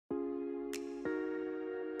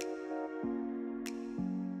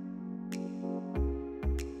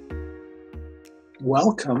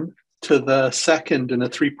Welcome to the second in a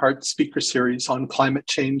three-part speaker series on climate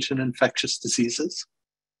change and infectious diseases,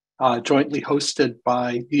 jointly hosted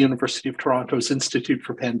by the University of Toronto's Institute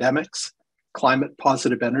for Pandemics, Climate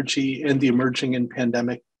Positive Energy, and the Emerging and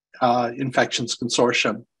Pandemic Infections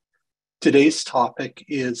Consortium. Today's topic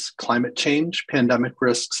is climate change, pandemic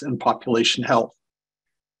risks, and population health.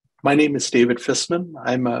 My name is David Fisman.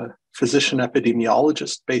 I'm a physician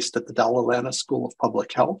epidemiologist based at the Dalla Lana School of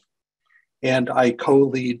Public Health, and I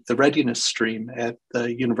co-lead the readiness stream at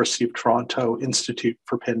the University of Toronto Institute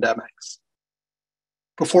for Pandemics.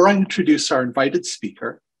 Before I introduce our invited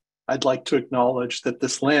speaker, I'd like to acknowledge that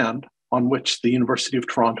this land on which the University of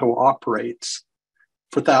Toronto operates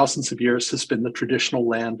for thousands of years has been the traditional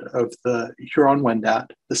land of the Huron-Wendat,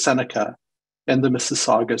 the Seneca, and the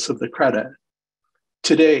Mississaugas of the Credit.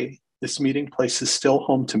 Today, this meeting place is still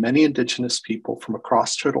home to many Indigenous people from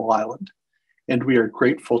across Turtle Island, and we are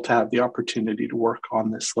grateful to have the opportunity to work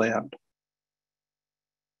on this land.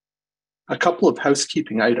 A couple of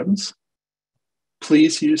housekeeping items.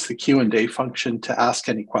 Please use the Q&A function to ask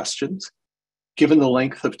any questions. Given the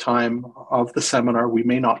length of time of the seminar, we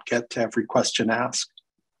may not get to every question asked.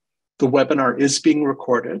 The webinar is being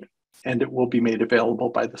recorded, and it will be made available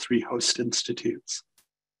by the three host institutes.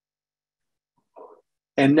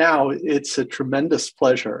 And now it's a tremendous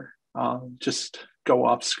pleasure, just go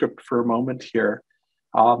off script for a moment here.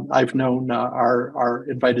 I've known our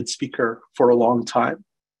invited speaker for a long time.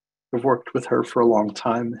 I've worked with her for a long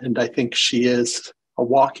time, and I think she is a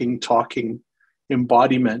walking, talking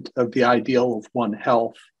embodiment of the ideal of One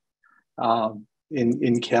Health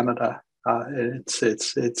in Canada. It's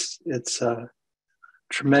a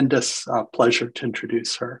tremendous pleasure to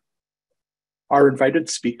introduce her. Our invited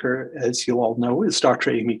speaker, as you all know, is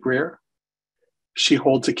Dr. Amy Greer. She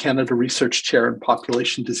holds a Canada Research Chair in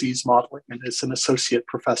Population Disease Modeling and is an Associate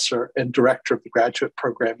Professor and Director of the Graduate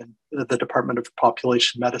Program in the Department of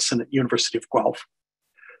Population Medicine at University of Guelph.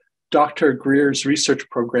 Dr. Greer's research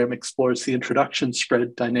program explores the introduction,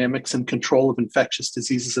 spread, dynamics, and control of infectious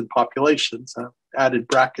diseases in populations, added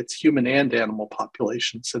brackets, human and animal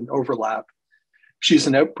populations, and overlap. She's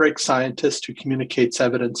an outbreak scientist who communicates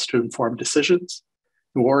evidence to inform decisions,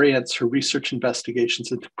 who orients her research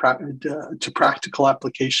investigations into practical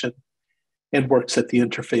application, and works at the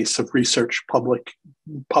interface of research, public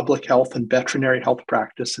health, and veterinary health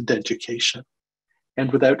practice and education.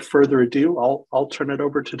 And without further ado, I'll turn it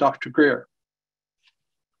over to Dr. Greer.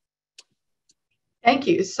 Thank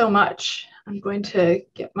you so much. I'm going to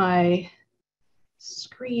get my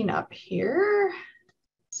screen up here.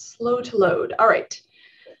 Slow to load. All right.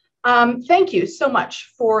 Thank you so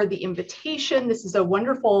much for the invitation. This is a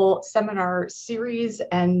wonderful seminar series,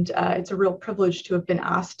 and it's a real privilege to have been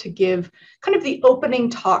asked to give kind of the opening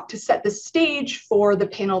talk to set the stage for the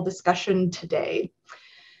panel discussion today.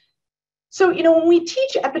 So, when we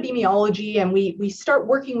teach epidemiology and we start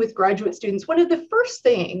working with graduate students, one of the first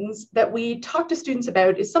things that we talk to students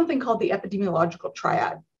about is something called the epidemiological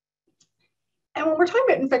triad. And when we're talking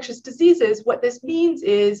about infectious diseases, what this means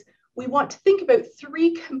is we want to think about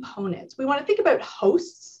three components. We want to think about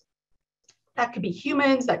hosts. That could be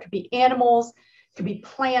humans, that could be animals, could be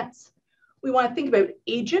plants. We want to think about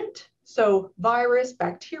agent, so virus,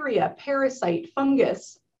 bacteria, parasite,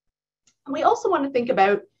 fungus. And we also want to think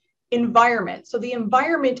about environment, so the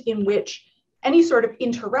environment in which any sort of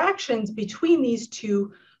interactions between these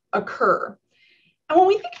two occur. And when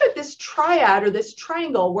we think about this triad or this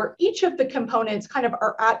triangle where each of the components kind of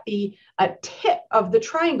are at the tip of the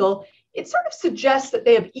triangle, it sort of suggests that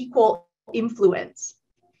they have equal influence.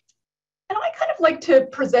 And I kind of like to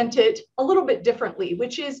present it a little bit differently,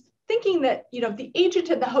 which is thinking that the agent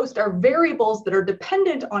and the host are variables that are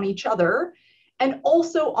dependent on each other and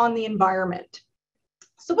also on the environment.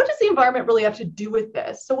 So what does the environment really have to do with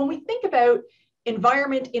this? So when we think about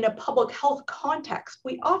environment in a public health context,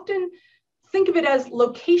 we often think of it as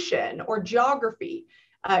location or geography.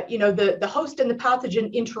 The host and the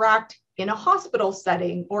pathogen interact in a hospital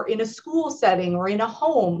setting or in a school setting or in a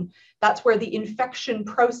home. That's where the infection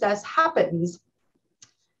process happens.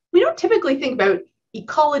 We don't typically think about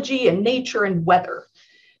ecology and nature and weather.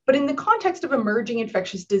 But in the context of emerging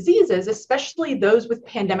infectious diseases, especially those with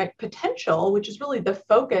pandemic potential, which is really the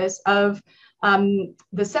focus of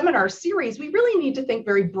the seminar series, we really need to think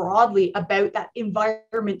very broadly about that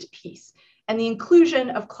environment piece and the inclusion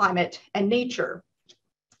of climate and nature.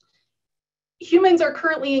 Humans are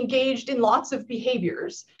currently engaged in lots of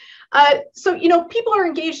behaviors. People are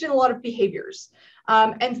engaged in a lot of behaviors.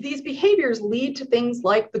 And these behaviors lead to things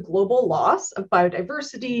like the global loss of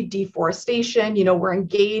biodiversity, deforestation. We're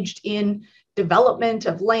engaged in development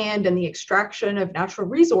of land and the extraction of natural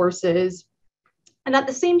resources. And at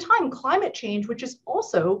the same time, climate change, which is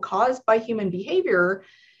also caused by human behavior,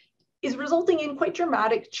 is resulting in quite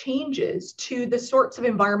dramatic changes to the sorts of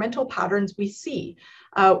environmental patterns we see.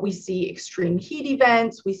 We see extreme heat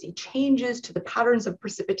events, we see changes to the patterns of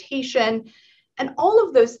precipitation, and all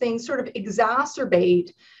of those things sort of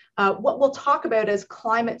exacerbate what we'll talk about as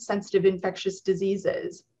climate-sensitive infectious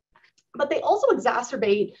diseases. But they also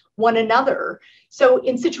exacerbate one another. So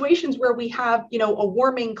in situations where we have, a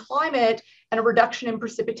warming climate and a reduction in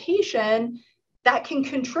precipitation, that can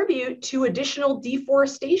contribute to additional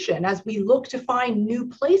deforestation as we look to find new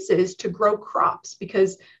places to grow crops,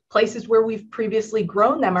 because places where we've previously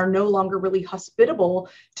grown them are no longer really hospitable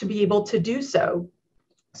to be able to do so.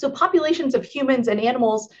 So populations of humans and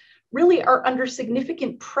animals really are under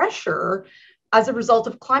significant pressure as a result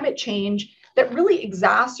of climate change that really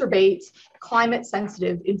exacerbates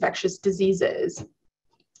climate-sensitive infectious diseases.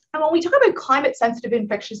 And when we talk about climate-sensitive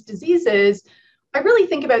infectious diseases, I really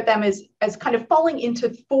think about them as kind of falling into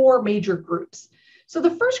four major groups. So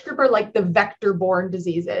the first group are like the vector-borne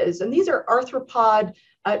diseases, and these are arthropod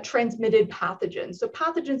transmitted pathogens. So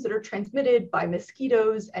pathogens that are transmitted by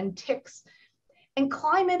mosquitoes and ticks. And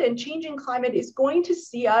climate and changing climate is going to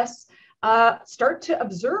see us start to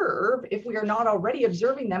observe, if we are not already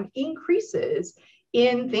observing them, increases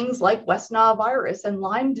in things like West Nile virus and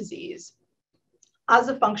Lyme disease as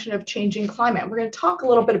a function of changing climate. We're going to talk a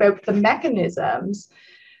little bit about the mechanisms.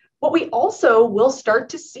 What we also will start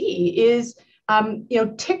to see is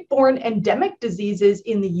tick-borne endemic diseases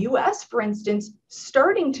in the US, for instance,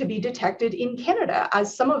 starting to be detected in Canada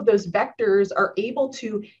as some of those vectors are able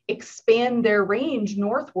to expand their range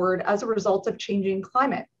northward as a result of changing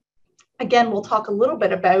climate. Again, we'll talk a little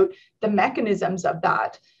bit about the mechanisms of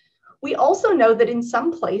that. We also know that in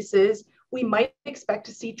some places, we might expect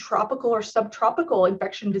to see tropical or subtropical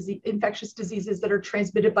infectious diseases that are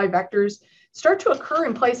transmitted by vectors start to occur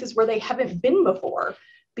in places where they haven't been before,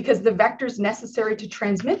 because the vectors necessary to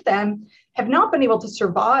transmit them have not been able to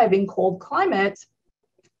survive in cold climates,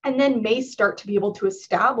 and then may start to be able to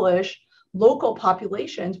establish local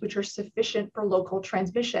populations which are sufficient for local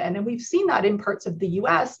transmission. And we've seen that in parts of the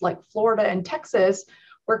US, like Florida and Texas,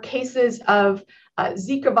 where cases of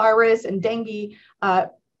Zika virus and dengue,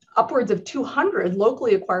 upwards of 200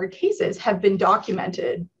 locally acquired cases have been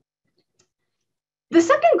documented. The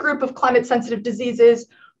second group of climate-sensitive diseases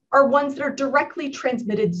are ones that are directly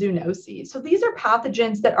transmitted zoonoses. So these are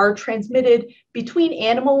pathogens that are transmitted between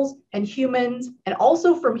animals and humans, and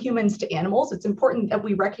also from humans to animals. It's important that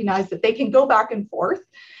we recognize that they can go back and forth.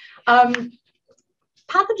 Pathogens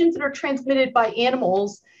that are transmitted by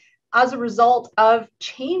animals as a result of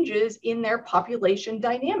changes in their population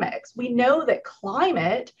dynamics. We know that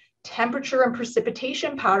climate, temperature, and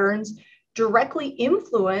precipitation patterns directly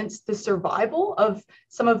influence the survival of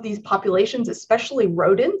some of these populations, especially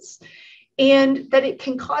rodents, and that it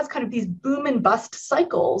can cause kind of these boom and bust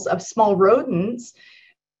cycles of small rodents,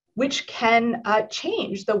 which can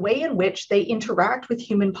change the way in which they interact with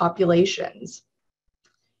human populations.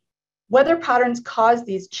 Weather patterns cause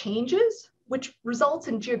these changes, which results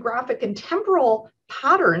in geographic and temporal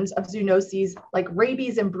patterns of zoonoses like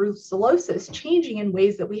rabies and brucellosis changing in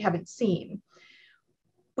ways that we haven't seen.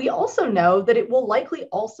 We also know that it will likely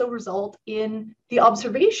also result in the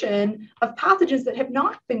observation of pathogens that have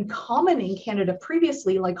not been common in Canada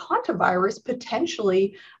previously, like hantavirus,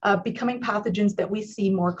 potentially becoming pathogens that we see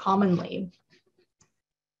more commonly.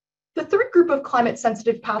 The third group of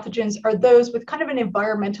climate-sensitive pathogens are those with kind of an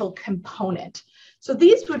environmental component. So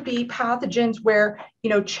these would be pathogens where,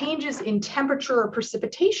 changes in temperature or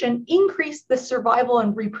precipitation increase the survival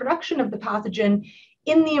and reproduction of the pathogen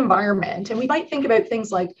in the environment. And we might think about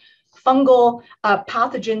things like fungal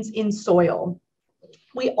pathogens in soil.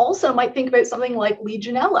 We also might think about something like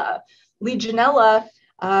Legionella. Legionella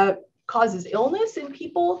causes illness in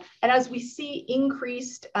people. And as we see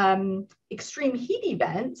increased extreme heat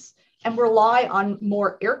events and rely on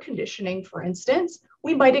more air conditioning, for instance,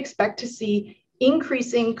 we might expect to see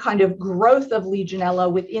increasing kind of growth of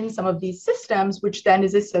Legionella within some of these systems, which then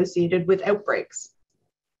is associated with outbreaks.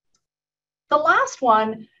 The last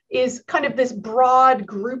one is kind of this broad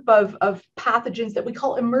group of pathogens that we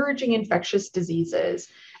call emerging infectious diseases.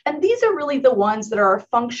 And these are really the ones that are a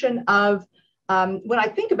function of, when I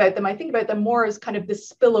think about them more as kind of the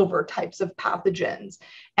spillover types of pathogens.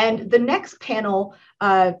 And the next panel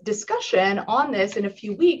discussion on this in a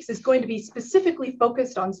few weeks is going to be specifically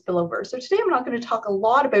focused on spillover. So today I'm not going to talk a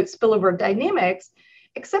lot about spillover dynamics,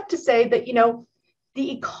 except to say that,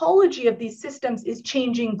 the ecology of these systems is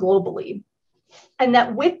changing globally. And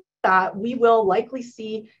that with that, we will likely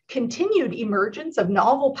see continued emergence of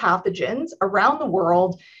novel pathogens around the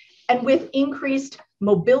world And with increased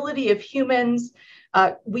mobility of humans,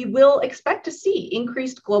 we will expect to see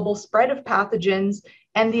increased global spread of pathogens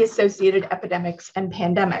and the associated epidemics and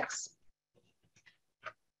pandemics.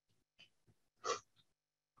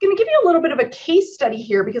 I'm going to give you a little bit of a case study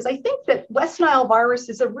here because I think that West Nile virus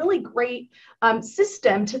is a really great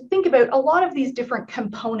system to think about a lot of these different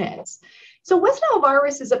components. So West Nile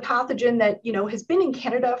virus is a pathogen that has been in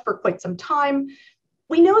Canada for quite some time.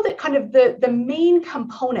 We know that kind of the main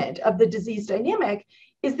component of the disease dynamic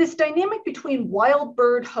is this dynamic between wild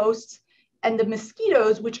bird hosts and the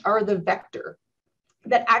mosquitoes, which are the vector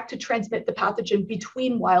that act to transmit the pathogen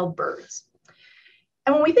between wild birds.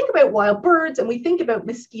 And when we think about wild birds and we think about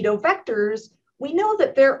mosquito vectors, we know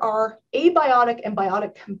that there are abiotic and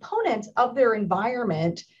biotic components of their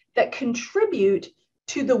environment that contribute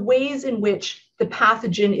to the ways in which the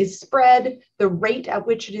pathogen is spread, the rate at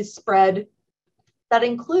which it is spread. That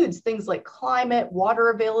includes things like climate,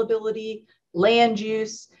 water availability, land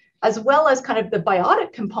use, as well as kind of the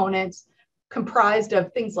biotic components comprised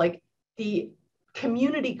of things like the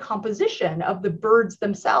community composition of the birds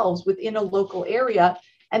themselves within a local area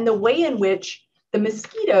and the way in which the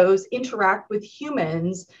mosquitoes interact with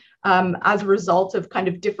humans as a result of kind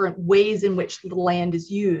of different ways in which the land is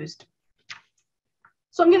used.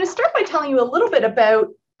 So I'm going to start by telling you a little bit about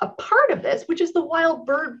a part of this, which is the wild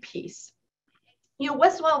bird piece.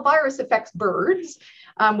 West Nile virus affects birds,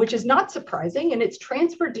 which is not surprising, and it's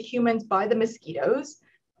transferred to humans by the mosquitoes.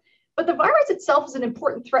 But the virus itself is an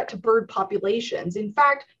important threat to bird populations. In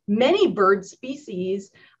fact, many bird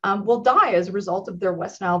species will die as a result of their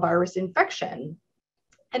West Nile virus infection.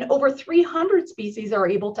 And over 300 species are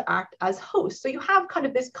able to act as hosts. So you have kind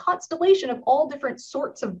of this constellation of all different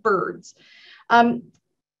sorts of birds.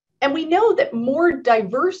 And we know that more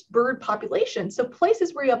diverse bird populations, so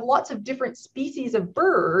places where you have lots of different species of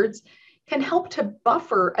birds, can help to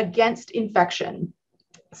buffer against infection.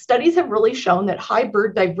 Studies have really shown that high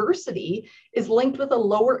bird diversity is linked with a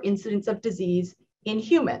lower incidence of disease in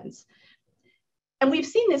humans. And we've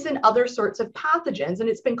seen this in other sorts of pathogens, and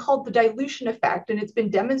it's been called the dilution effect, and it's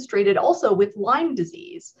been demonstrated also with Lyme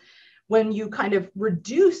disease. When you kind of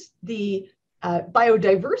reduce the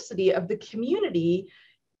biodiversity of the community,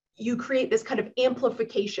 you create this kind of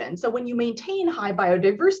amplification. So when you maintain high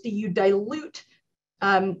biodiversity, you dilute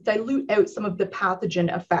out some of the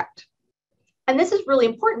pathogen effect. And this is really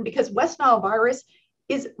important because West Nile virus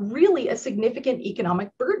is really a significant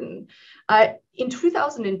economic burden. In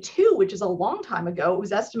 2002, which is a long time ago, it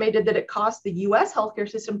was estimated that it cost the US healthcare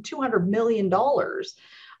system $200 million,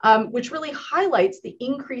 which really highlights the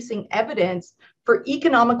increasing evidence for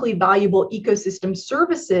economically valuable ecosystem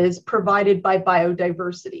services provided by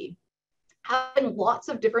biodiversity. Having lots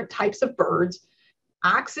of different types of birds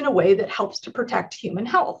acts in a way that helps to protect human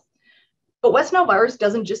health. But West Nile virus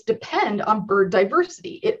doesn't just depend on bird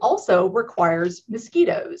diversity. It also requires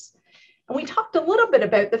mosquitoes. And we talked a little bit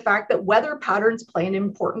about the fact that weather patterns play an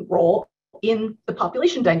important role in the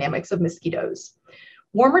population dynamics of mosquitoes.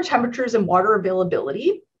 Warmer temperatures and water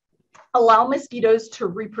availability allow mosquitoes to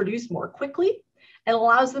reproduce more quickly and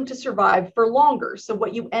allows them to survive for longer. So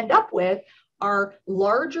what you end up with are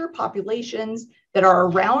larger populations that are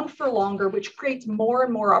around for longer, which creates more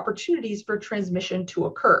and more opportunities for transmission to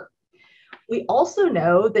occur. We also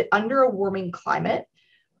know that under a warming climate,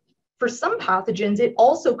 for some pathogens, it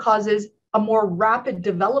also causes a more rapid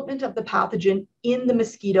development of the pathogen in the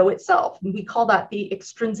mosquito itself. And we call that the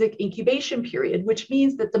extrinsic incubation period, which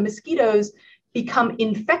means that the mosquitoes become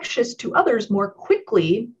infectious to others more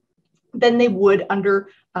quickly than they would under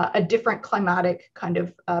a different climatic kind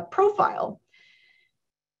of profile.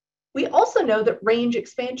 We also know that range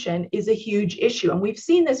expansion is a huge issue, and we've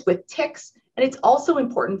seen this with ticks, and it's also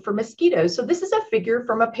important for mosquitoes. So this is a figure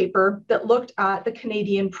from a paper that looked at the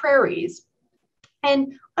Canadian prairies.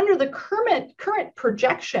 And under the current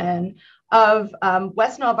projection of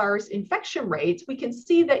West Nile virus infection rates, we can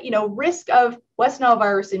see that risk of West Nile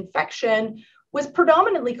virus infection was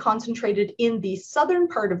predominantly concentrated in the southern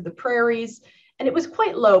part of the prairies, and it was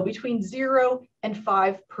quite low, between 0 and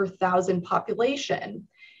 5 per 1,000 population.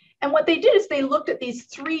 And what they did is they looked at these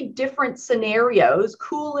 3 different scenarios,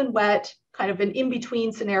 cool and wet, kind of an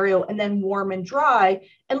in-between scenario, and then warm and dry,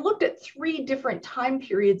 and looked at 3 different time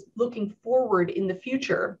periods looking forward in the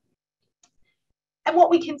future. And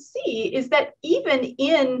what we can see is that even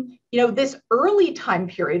in this early time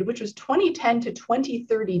period, which was 2010 to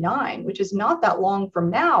 2039, which is not that long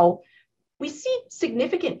from now, we see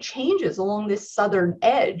significant changes along this southern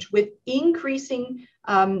edge with increasing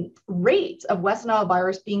rates of West Nile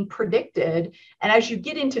virus being predicted. And as you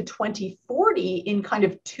get into 2040, in kind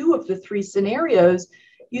of 2 of the 3 scenarios,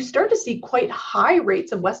 you start to see quite high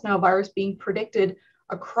rates of West Nile virus being predicted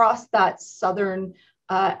across that southern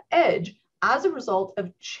edge as a result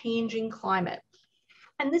of changing climate.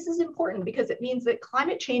 And this is important because it means that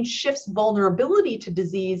climate change shifts vulnerability to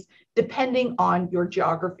disease depending on your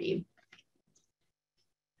geography.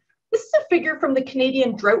 This is a figure from the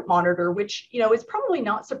Canadian Drought Monitor, which is probably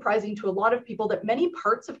not surprising to a lot of people that many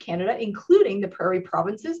parts of Canada, including the prairie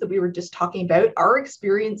provinces that we were just talking about, are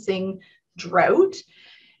experiencing drought.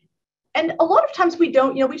 And a lot of times we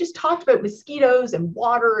don't, we just talked about mosquitoes and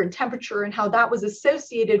water and temperature and how that was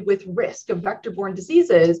associated with risk of vector-borne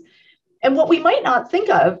diseases. And what we might not think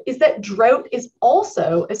of is that drought is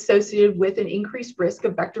also associated with an increased risk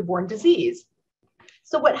of vector-borne disease.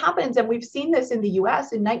 So what happens, and we've seen this in the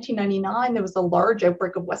US, in 1999, there was a large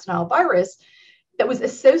outbreak of West Nile virus that was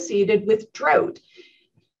associated with drought.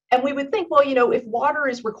 And we would think, well, if water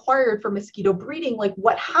is required for mosquito breeding, like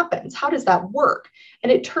what happens? How does that work?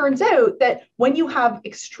 And it turns out that when you have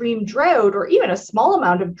extreme drought or even a small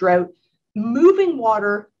amount of drought, moving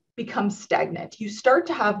water becomes stagnant. You start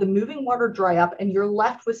to have the moving water dry up and you're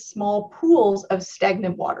left with small pools of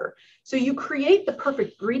stagnant water. So you create the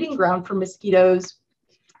perfect breeding ground for mosquitoes.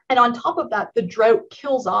 And on top of that, the drought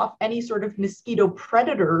kills off any sort of mosquito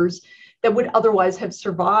predators that would otherwise have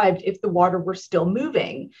survived if the water were still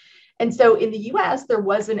moving. And so in the US, there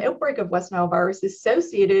was an outbreak of West Nile virus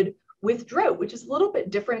associated with drought, which is a little bit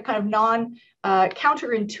different, kind of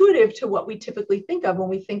counterintuitive to what we typically think of when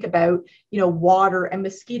we think about, water and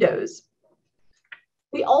mosquitoes.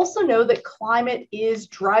 We also know that climate is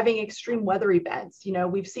driving extreme weather events.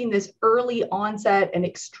 We've seen this early onset and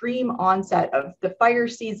extreme onset of the fire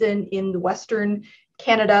season in the Western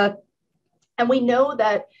Canada. And we know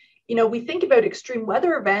that we think about extreme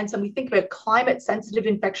weather events and we think about climate sensitive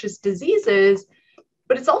infectious diseases,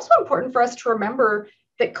 but it's also important for us to remember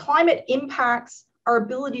that climate impacts our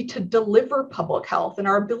ability to deliver public health and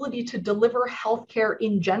our ability to deliver healthcare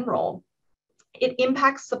in general. It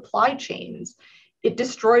impacts supply chains. It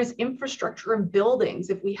destroys infrastructure and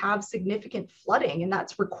buildings if we have significant flooding, and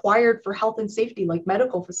that's required for health and safety, like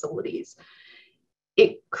medical facilities.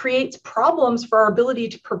 It creates problems for our ability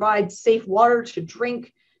to provide safe water to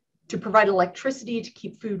drink, to provide electricity, to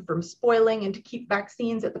keep food from spoiling, and to keep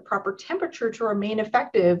vaccines at the proper temperature to remain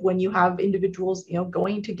effective when you have individuals,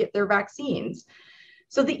 going to get their vaccines.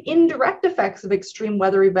 So the indirect effects of extreme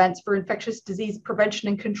weather events for infectious disease prevention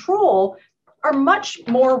and control are much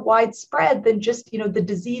more widespread than just, the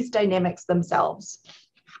disease dynamics themselves.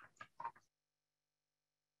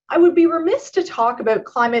 I would be remiss to talk about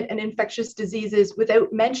climate and infectious diseases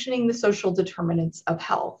without mentioning the social determinants of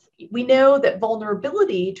health. We know that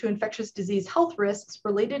vulnerability to infectious disease health risks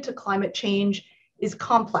related to climate change is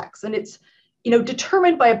complex, and it's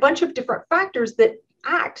determined by a bunch of different factors that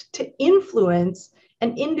act to influence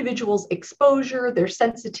an individual's exposure, their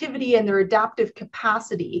sensitivity, and their adaptive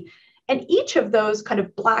capacity. And each of those kind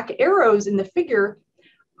of black arrows in the figure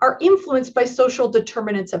are influenced by social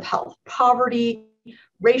determinants of health: poverty,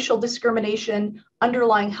 racial discrimination,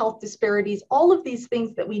 underlying health disparities, all of these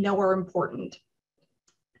things that we know are important.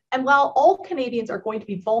 And while all Canadians are going to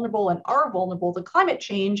be vulnerable and are vulnerable to climate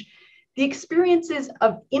change, the experiences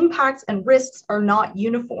of impacts and risks are not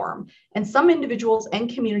uniform, and some individuals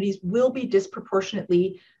and communities will be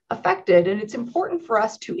disproportionately affected. And it's important for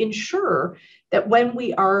us to ensure that when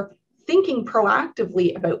we are thinking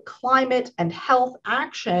proactively about climate and health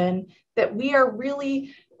action, that we are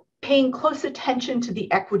really paying close attention to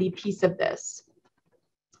the equity piece of this.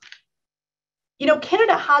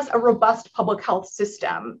 Canada has a robust public health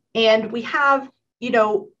system, and we have,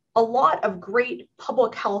 a lot of great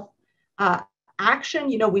public health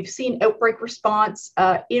action. We've seen outbreak response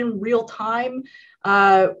in real time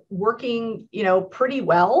working, pretty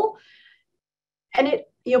well. And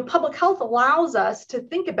public health allows us to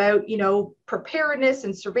think about, preparedness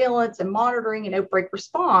and surveillance and monitoring and outbreak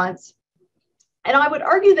response. And I would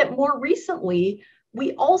argue that more recently,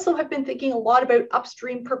 we also have been thinking a lot about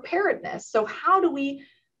upstream preparedness. So how do we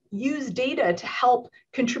use data to help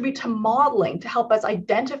contribute to modeling, to help us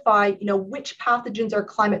identify, which pathogens are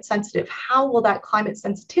climate sensitive? How will that climate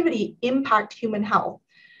sensitivity impact human health?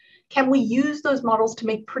 Can we use those models to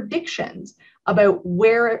make predictions about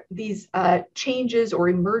where these changes or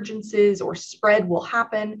emergences or spread will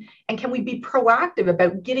happen? And can we be proactive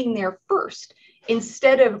about getting there first?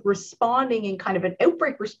 Instead of responding in kind of an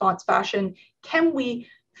outbreak response fashion, can we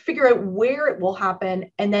figure out where it will happen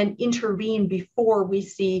and then intervene before we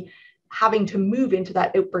see having to move into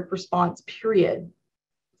that outbreak response period?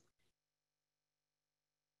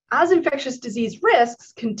 as infectious disease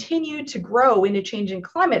risks continue to grow in a changing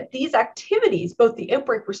climate, these activities, both the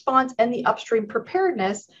outbreak response and the upstream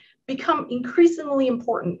preparedness, become increasingly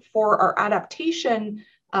important for our adaptation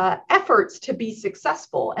efforts to be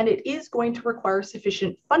successful. And it is going to require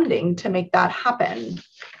sufficient funding to make that happen.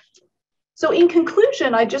 So in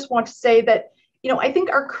conclusion, I just want to say that, I think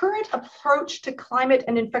our current approach to climate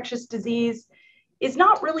and infectious disease is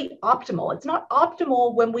not really optimal. It's not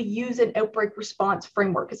optimal when we use an outbreak response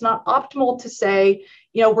framework. It's not optimal to say,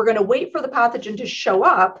 we're going to wait for the pathogen to show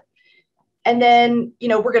up, and then,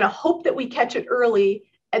 we're going to hope that we catch it early,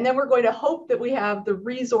 and then we're going to hope that we have the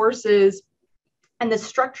resources and the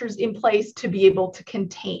structures in place to be able to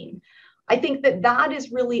contain. I think that that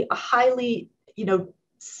is really a highly,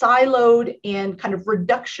 siloed and kind of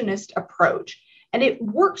reductionist approach. And it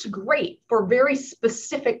works great for very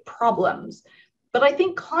specific problems. But I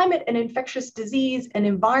think climate and infectious disease and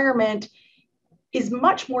environment is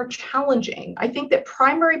much more challenging. I think that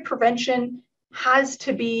primary prevention has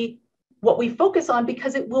to be what we focus on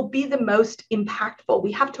because it will be the most impactful.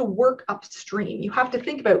 We have to work upstream. You have to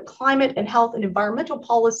think about climate and health and environmental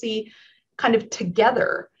policy kind of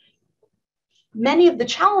together. Many of the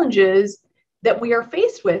challenges that we are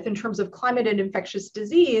faced with in terms of climate and infectious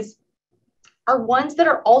disease are ones that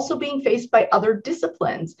are also being faced by other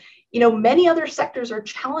disciplines. Many other sectors are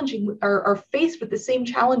faced with the same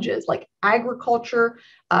challenges, like agriculture,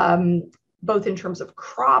 both in terms of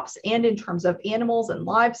crops and in terms of animals and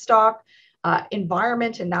livestock,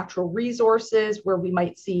 environment and natural resources, where we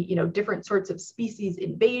might see, different sorts of species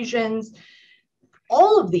invasions.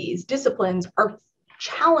 All of these disciplines are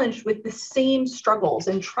challenged with the same struggles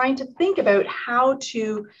and trying to think about how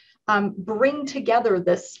to bring together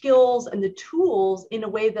the skills and the tools in a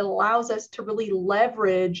way that allows us to really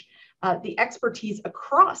leverage the expertise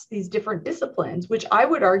across these different disciplines, which I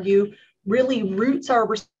would argue really roots our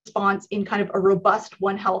response in kind of a robust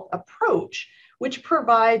One Health approach, which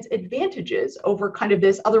provides advantages over kind of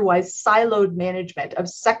this otherwise siloed management of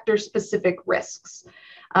sector-specific risks.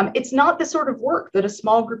 It's not the sort of work that a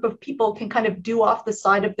small group of people can kind of do off the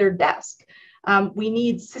side of their desk. We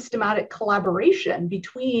need systematic collaboration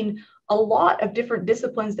between a lot of different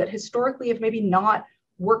disciplines that historically have maybe not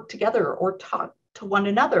worked together or talked to one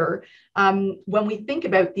another when we think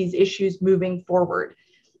about these issues moving forward.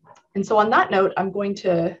 And so on that note, I'm going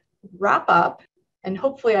to wrap up, and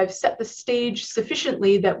hopefully I've set the stage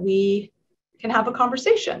sufficiently that we can have a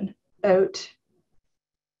conversation about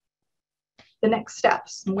the next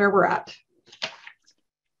steps and where we're at.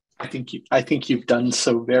 I think you've done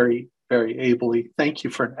so very, very ably. Thank you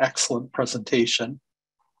for an excellent presentation.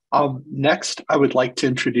 Next, I would like to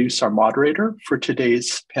introduce our moderator for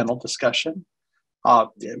today's panel discussion.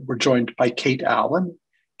 We're joined by Kate Allen.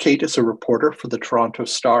 Kate is a reporter for the Toronto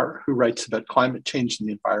Star who writes about climate change and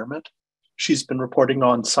the environment. She's been reporting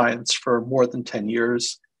on science for more than 10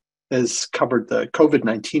 years, has covered the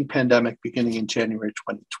COVID-19 pandemic beginning in January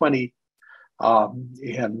 2020,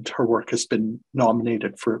 and her work has been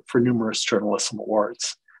nominated for numerous journalism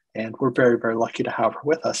awards. And we're very, very lucky to have her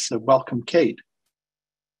with us. So welcome, Kate.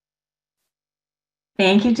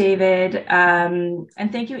 Thank you, David. And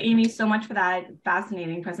thank you, Amy, so much for that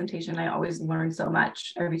fascinating presentation. I always learn so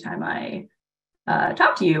much every time I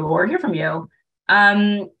talk to you or hear from you.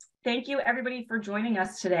 Thank you, everybody, for joining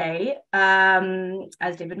us today.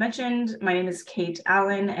 As David mentioned, my name is Kate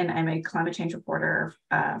Allen, and I'm a climate change reporter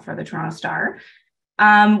for the Toronto Star.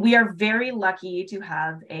 We are very lucky to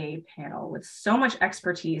have a panel with so much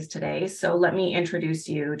expertise today. So let me introduce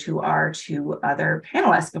you to our two other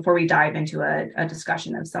panelists before we dive into a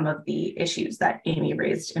discussion of some of the issues that Amy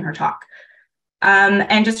raised in her talk.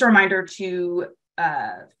 And just a reminder to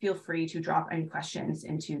feel free to drop any questions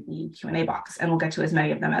into the Q&A box, and we'll get to as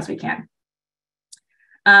many of them as we can.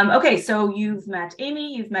 Okay, so you've met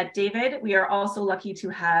Amy, you've met David. We are also lucky to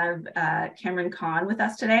have Kamran Khan with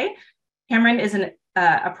us today. Kamran is a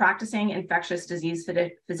practicing infectious disease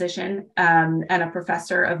physician and a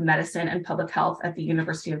professor of medicine and public health at the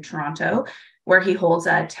University of Toronto, where he holds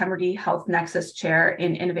a Temerty Health Nexus Chair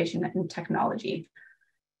in Innovation and Technology.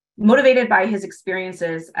 Motivated by his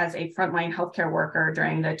experiences as a frontline healthcare worker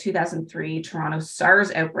during the 2003 Toronto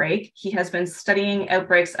SARS outbreak, he has been studying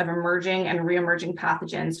outbreaks of emerging and re-emerging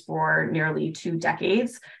pathogens for nearly 2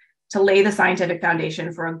 decades to lay the scientific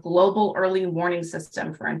foundation for a global early warning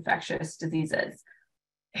system for infectious diseases.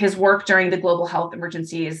 His work during the global health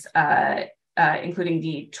emergencies, including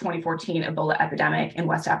the 2014 Ebola epidemic in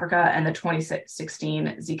West Africa and the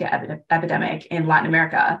 2016 Zika epidemic in Latin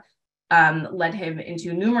America, led him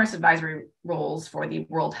into numerous advisory roles for the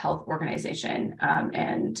World Health Organization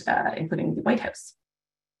and including the White House.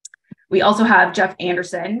 We also have Geoff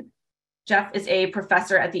Anderson. Geoff is a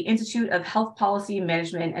professor at the Institute of Health Policy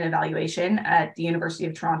Management and Evaluation at the University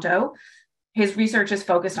of Toronto. His research is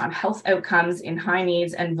focused on health outcomes in high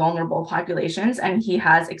needs and vulnerable populations, and he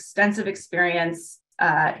has extensive experience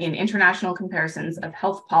in international comparisons of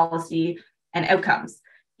health policy and outcomes.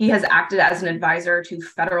 He has acted as an advisor to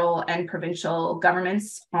federal and provincial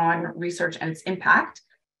governments on research and its impact.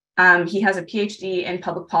 He has a PhD in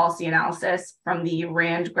public policy analysis from the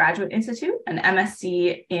Rand Graduate Institute, an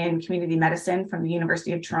MSc in community medicine from the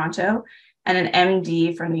University of Toronto, and an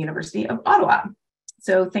MD from the University of Ottawa.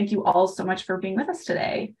 So thank you all so much for being with us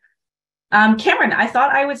today. Kamran, I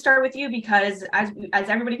thought I would start with you because as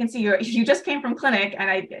everybody can see, you just came from clinic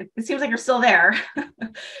and it seems like you're still there.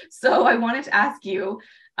 So I wanted to ask you,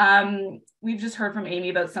 we've just heard from Amy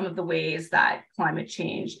about some of the ways that climate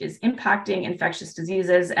change is impacting infectious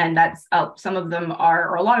diseases, and that's some of them are,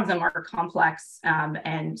 or a lot of them are complex and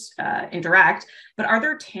indirect, but are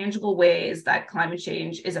there tangible ways that climate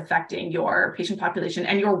change is affecting your patient population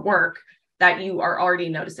and your work that you are already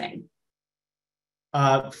noticing?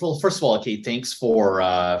 Well, first of all, Kate, thanks for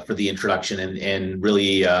the introduction and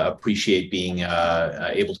really appreciate being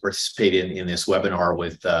able to participate in this webinar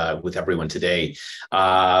with everyone today.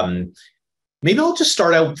 Maybe I'll just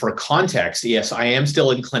start out for context. Yes, I am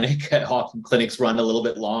still in clinic. Often clinics run a little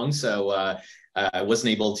bit long, so I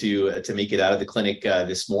wasn't able to make it out of the clinic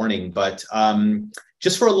this morning. But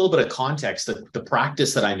just for a little bit of context, the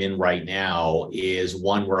practice that I'm in right now is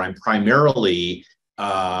one where I'm primarily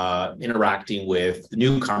interacting with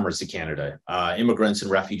newcomers to Canada, immigrants and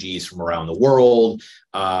refugees from around the world,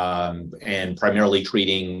 and primarily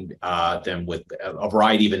treating them with a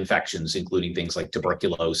variety of infections, including things like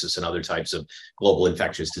tuberculosis and other types of global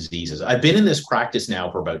infectious diseases. I've been in this practice now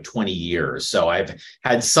for about 20 years, so I've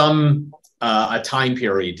had a time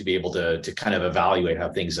period to be able to kind of evaluate how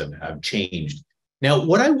things have changed. Now,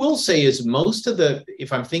 what I will say is most of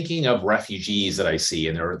if I'm thinking of refugees that I see,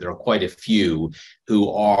 and there are quite a few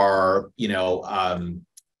who are,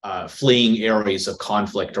 fleeing areas of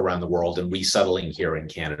conflict around the world and resettling here in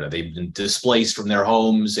Canada. They've been displaced from their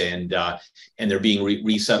homes and they're being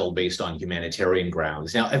resettled based on humanitarian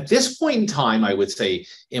grounds. Now, at this point in time, I would say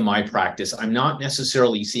in my practice, I'm not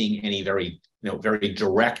necessarily seeing any very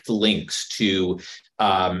direct links to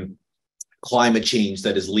climate change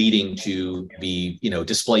that is leading to the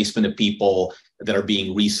displacement of people that are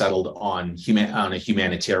being resettled on a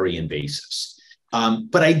humanitarian basis.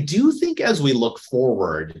 But I do think as we look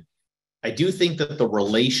forward, I do think that the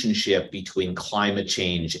relationship between climate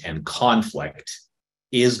change and conflict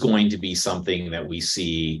is going to be something that we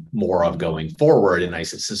see more of going forward. And I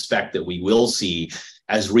suspect that we will see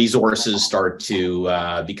as resources start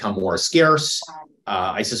to become more scarce.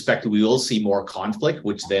 I suspect we will see more conflict,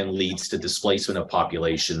 which then leads to displacement of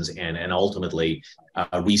populations and ultimately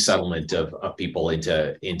resettlement of people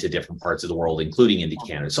into different parts of the world, including into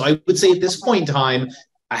Canada. So I would say at this point in time,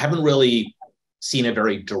 I haven't really seen a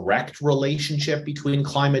very direct relationship between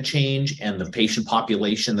climate change and the patient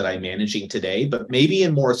population that I'm managing today, but maybe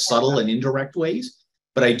in more subtle and indirect ways.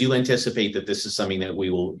 But I do anticipate that this is something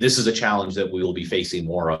that this is a challenge that we will be facing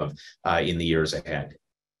more of in the years ahead.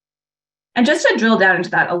 And just to drill down into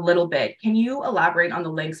that a little bit, can you elaborate on the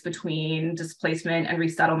links between displacement and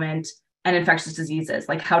resettlement and infectious diseases?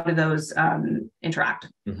 Like, how do those interact?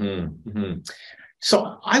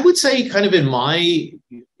 So I would say kind of in my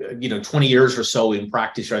 20 years or so in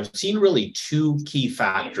practice, I've seen really two key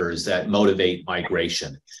factors that motivate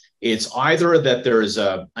migration. It's either that there's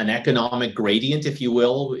an economic gradient, if you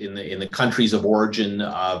will, in the countries of origin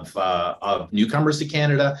of newcomers to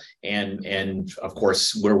Canada, and of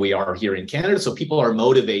course where we are here in Canada. So people are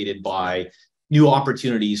motivated by new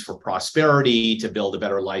opportunities for prosperity, to build a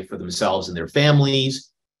better life for themselves and their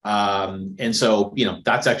families. And so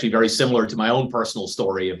that's actually very similar to my own personal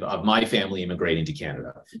story of my family immigrating to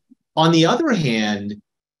Canada. On the other hand,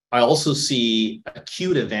 I also see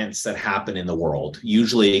acute events that happen in the world,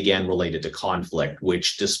 usually again related to conflict,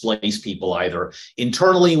 which displace people either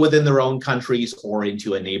internally within their own countries or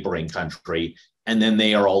into a neighboring country. And then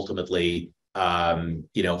they are ultimately,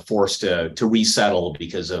 forced to resettle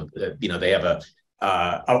because of, they have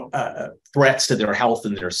threats to their health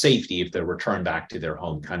and their safety if they're returned back to their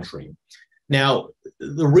home country. Now,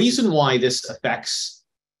 the reason why this affects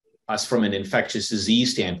us from an infectious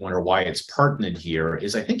disease standpoint, or why it's pertinent here,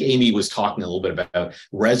 is I think Amy was talking a little bit about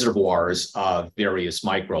reservoirs of various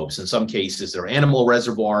microbes. In some cases, they're animal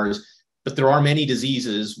reservoirs, but there are many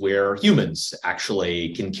diseases where humans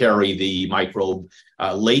actually can carry the microbe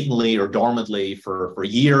latently or dormantly for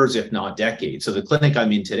years, if not decades. So the clinic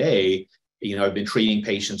I'm in today I've been treating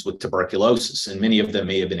patients with tuberculosis, and many of them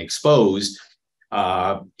may have been exposed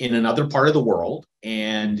in another part of the world.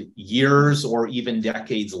 And years or even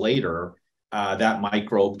decades later, that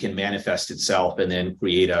microbe can manifest itself and then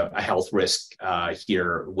create a health risk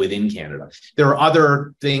here within Canada. There are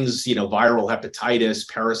other things, viral hepatitis,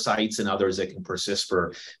 parasites, and others that can persist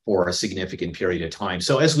for a significant period of time.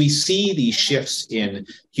 So as we see these shifts in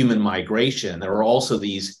human migration, there are also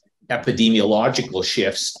these epidemiological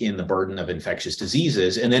shifts in the burden of infectious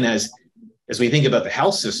diseases. And then as we think about the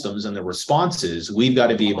health systems and the responses, we've got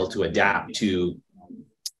to be able to adapt to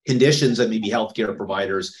conditions that maybe healthcare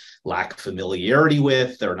providers lack familiarity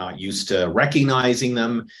with. They're not used to recognizing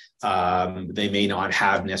them. They may not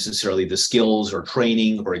have necessarily the skills or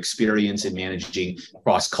training or experience in managing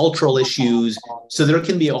cross-cultural issues. So there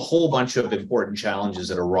can be a whole bunch of important challenges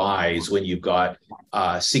that arise when you've got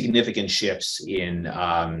significant shifts in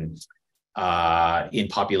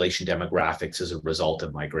population demographics as a result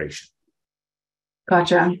of migration.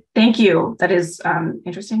 Gotcha. Thank you. That is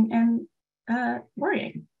interesting and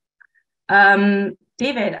worrying.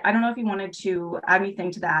 David, I don't know if you wanted to add anything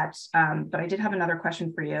to that, but I did have another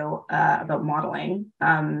question for you about modeling,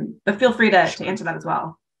 but feel free to answer that as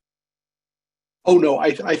well. Oh, no,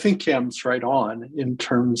 I think Cam's right on in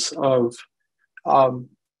terms of,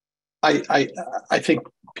 I think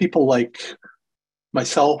people like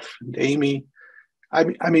myself and Amy,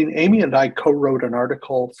 I mean, Amy and I co-wrote an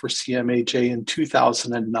article for CMAJ in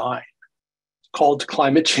 2009 called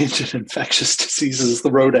Climate Change and Infectious Diseases,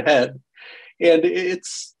 The Road Ahead. And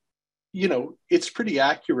it's pretty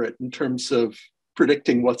accurate in terms of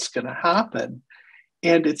predicting what's going to happen.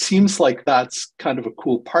 And it seems like that's kind of a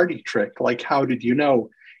cool party trick. Like, how did you know?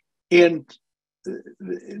 And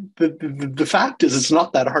the fact is, it's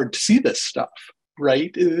not that hard to see this stuff,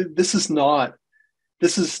 right? This is not,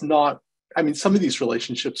 I mean, some of these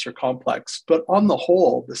relationships are complex, but on the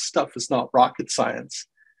whole, this stuff is not rocket science.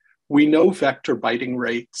 We know vector biting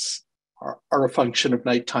rates are a function of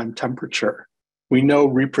nighttime temperature. We know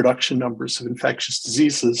reproduction numbers of infectious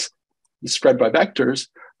diseases spread by vectors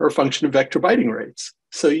are a function of vector biting rates.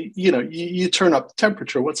 So, you turn up the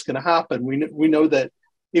temperature, what's going to happen? We know that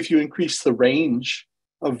if you increase the range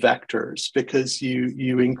of vectors, because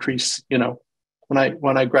you increase,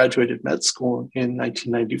 when I graduated med school in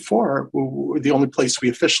 1994, the only place we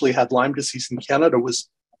officially had Lyme disease in Canada was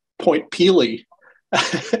Point Pelee.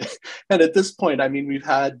 And at this point, I mean, we've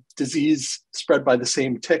had disease spread by the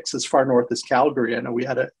same ticks as far north as Calgary. I know we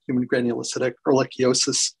had a human granulocytic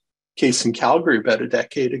ehrlichiosis case in Calgary about a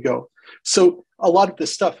decade ago. So a lot of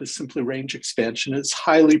this stuff is simply range expansion. It's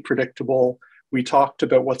highly predictable. We talked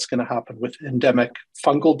about what's going to happen with endemic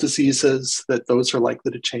fungal diseases, that those are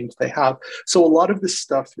likely to change. They have. So a lot of this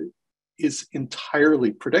stuff is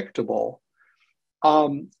entirely predictable.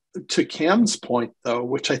 To Cam's point, though,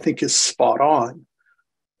 which I think is spot on,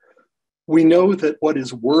 we know that what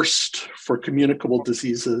is worst for communicable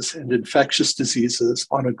diseases and infectious diseases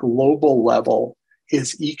on a global level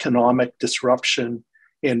is economic disruption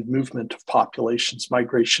and movement of populations,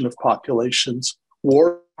 migration of populations.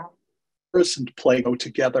 Wars and plague go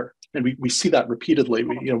together. And we see that repeatedly.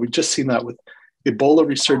 We've just seen that with Ebola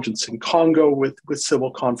resurgence in Congo with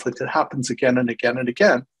civil conflict. It happens again and again and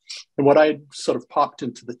again. And what I sort of popped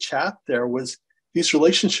into the chat there was these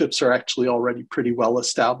relationships are actually already pretty well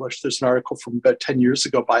established. There's an article from about 10 years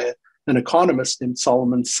ago by an economist named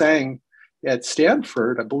Solomon Sang at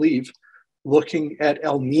Stanford, I believe, looking at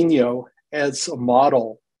El Nino as a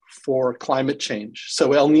model for climate change.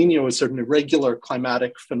 So El Nino is an irregular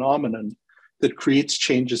climatic phenomenon that creates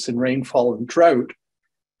changes in rainfall and drought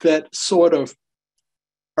that sort of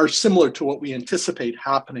are similar to what we anticipate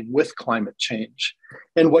happening with climate change.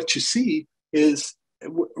 And what you see is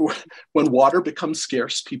when water becomes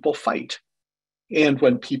scarce, people fight. And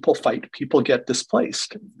when people fight, people get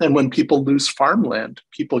displaced. And when people lose farmland,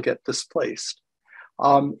 people get displaced.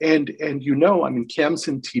 And Cam's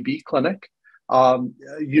in TB clinic.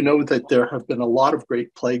 That there have been a lot of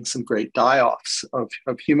great plagues and great die-offs of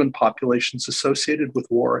human populations associated with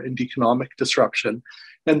war and economic disruption.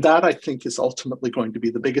 And that, I think, is ultimately going to be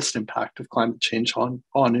the biggest impact of climate change on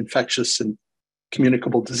infectious and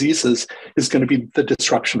communicable diseases, is going to be the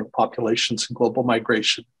disruption of populations and global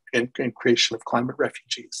migration and creation of climate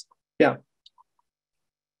refugees. Yeah.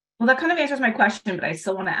 Well, that kind of answers my question, but I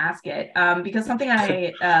still want to ask it because something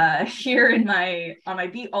I hear on my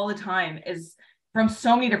beat all the time is from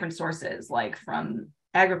so many different sources, like from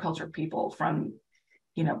agriculture people, from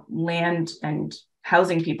land and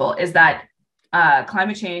housing people, is that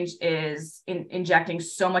climate change is injecting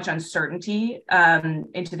so much uncertainty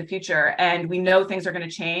into the future, and we know things are going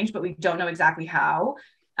to change, but we don't know exactly how.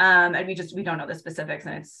 And we don't know the specifics,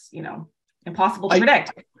 and it's, you know, impossible to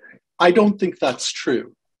predict. I don't think that's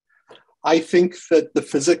true. I think that the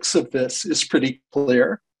physics of this is pretty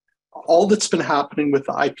clear. All that's been happening with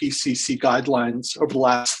the IPCC guidelines over the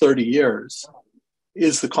last 30 years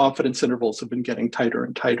is the confidence intervals have been getting tighter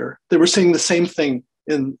and tighter. They were saying the same thing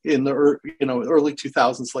in the early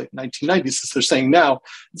 2000s, late 1990s, as they're saying now.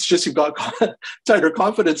 It's just you've got tighter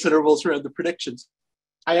confidence intervals around the predictions.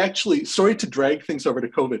 I actually, sorry to drag things over to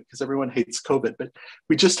COVID because everyone hates COVID, but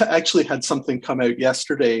we just actually had something come out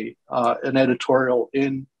yesterday, an editorial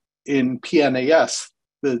in PNAS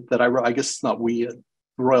that I wrote. I guess it's not we,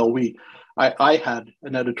 Royal We. I had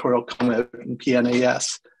an editorial come out in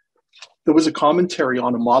PNAS. There was a commentary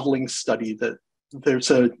on a modeling study that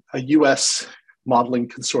there's a US modeling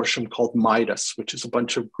consortium called MIDAS, which is a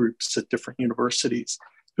bunch of groups at different universities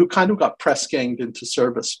who kind of got press ganged into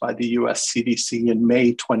service by the US CDC in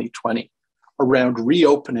May 2020 around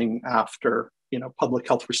reopening after, you know, public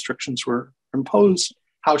health restrictions were imposed.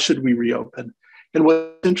 How should we reopen? And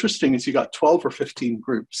what's interesting is you got 12 or 15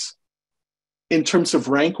 groups. In terms of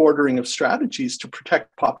rank ordering of strategies to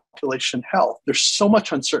protect population health, there's so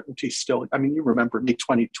much uncertainty still. I mean, you remember May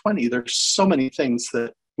 2020, there's so many things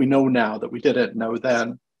that we know now that we didn't know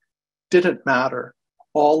then. Didn't matter.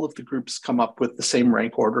 All of the groups come up with the same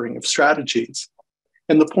rank ordering of strategies.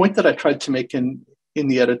 And the point that I tried to make in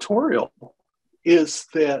the editorial is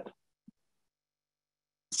that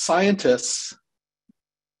scientists,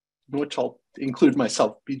 which I'll include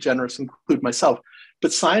myself, be generous, include myself,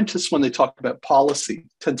 but scientists, when they talk about policy,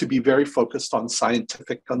 tend to be very focused on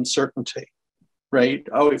scientific uncertainty, right?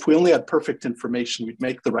 Oh, if we only had perfect information, we'd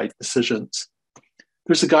make the right decisions.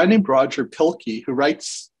 There's a guy named Roger Pilkey who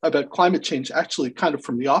writes about climate change, actually kind of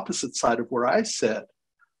from the opposite side of where I sit.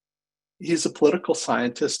 He's a political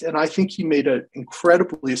scientist, and I think he made an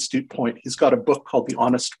incredibly astute point. He's got a book called The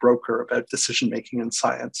Honest Broker about decision-making in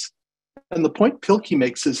science. And the point Pilkey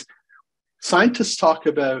makes is scientists talk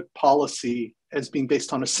about policy as being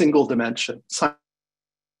based on a single dimension, scientific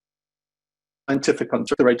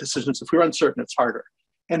uncertainty, the right decisions. If we're uncertain, it's harder.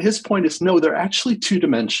 And his point is, no, there are actually two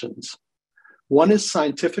dimensions. One is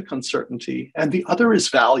scientific uncertainty, and the other is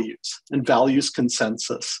values and values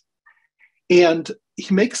consensus. And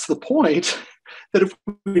he makes the point that if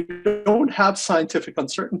we don't have scientific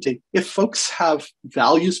uncertainty, if folks have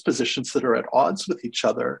values positions that are at odds with each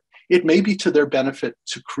other, it may be to their benefit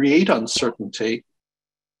to create uncertainty,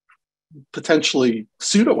 potentially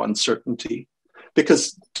pseudo-uncertainty,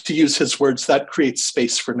 because, to use his words, that creates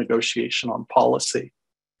space for negotiation on policy.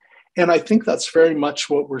 And I think that's very much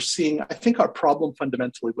what we're seeing. I think our problem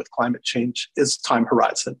fundamentally with climate change is time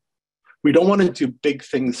horizon. We don't want to do big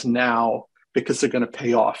things now because they're going to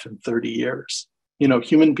pay off in 30 years. You know,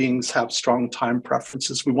 human beings have strong time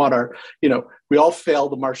preferences. We want our, you know, we all fail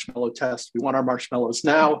the marshmallow test. We want our marshmallows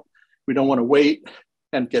now. We don't want to wait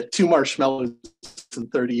and get 2 marshmallows in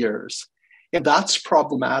 30 years. And that's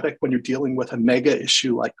problematic when you're dealing with a mega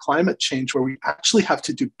issue like climate change, where we actually have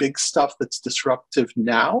to do big stuff that's disruptive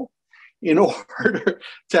now in order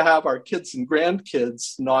to have our kids and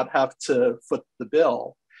grandkids not have to foot the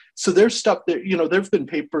bill. So there's stuff that, you know, there have been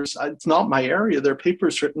papers, it's not my area, there are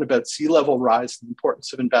papers written about sea level rise and the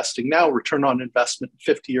importance of investing now, return on investment in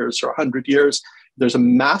 50 years or 100 years. There's a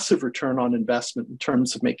massive return on investment in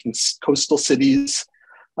terms of making coastal cities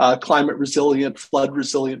climate resilient, flood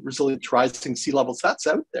resilient, resilient to rising sea levels. That's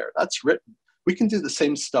out there, that's written. We can do the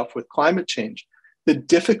same stuff with climate change. The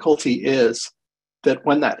difficulty is that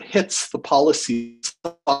when that hits the policy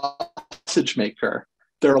sausage maker,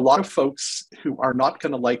 there are a lot of folks who are not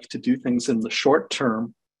going to like to do things in the short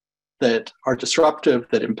term that are disruptive,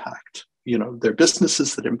 that impact, you know, their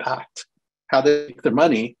businesses, that impact how they make their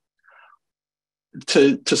money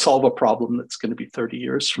to solve a problem that's going to be 30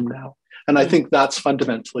 years from now. And I think that's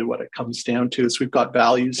fundamentally what it comes down to, is we've got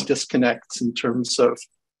values disconnects in terms of,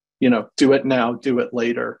 you know, do it now, do it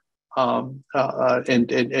later, and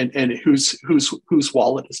whose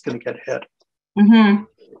wallet is going to get hit. Mm-hmm.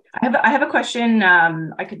 I have a question.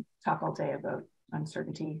 I could talk all day about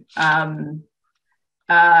uncertainty, but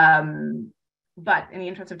in the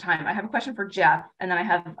interest of time, I have a question for Geoff, and then I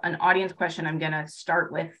have an audience question. I'm going to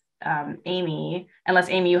start with Amy, unless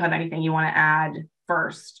Amy, you have anything you want to add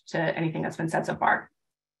first to anything that's been said so far.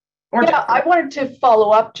 Or yeah, I wanted to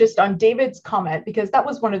follow up just on David's comment, because that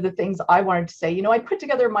was one of the things I wanted to say. You know, I put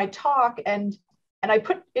together my talk and I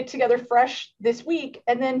put it together fresh this week.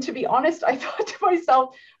 And then, to be honest, I thought to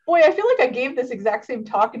myself, boy, I feel like I gave this exact same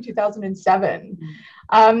talk in 2007.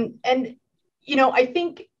 And, you know, I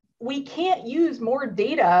think we can't use more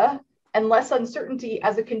data and less uncertainty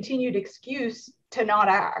as a continued excuse to not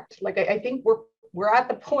act. Like, I think we're we're at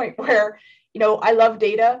the point where, I love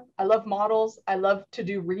data, I love models, I love to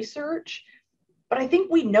do research, but I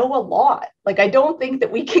think we know a lot. Like, I don't think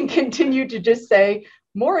that we can continue to just say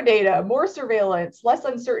more data, more surveillance, less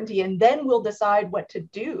uncertainty, and then we'll decide what to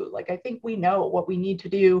do. Like, I think we know what we need to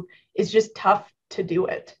do. Is just tough to do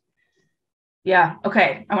it. Yeah.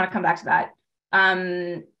 Okay. I want to come back to that.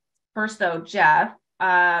 First, though, Geoff,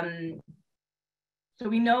 so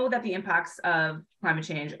we know that the impacts of climate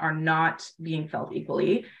change are not being felt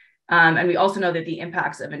equally. And we also know that the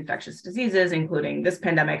impacts of infectious diseases, including this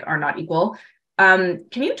pandemic, are not equal. Can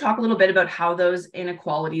you talk a little bit about how those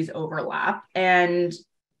inequalities overlap? And,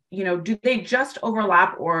 do they just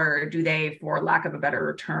overlap, or do they, for lack of a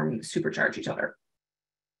better term, supercharge each other?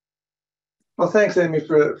 Well, thanks, Amy,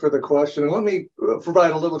 for the question. Let me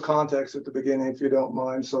provide a little context at the beginning, if you don't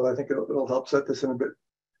mind. So I think it'll help set this in a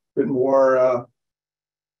bit more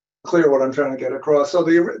clear what I'm trying to get across. So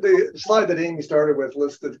the slide that Amy started with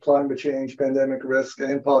listed climate change, pandemic risk,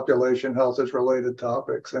 and population health as related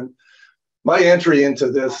topics. And my entry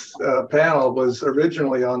into this panel was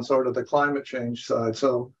originally on sort of the climate change side.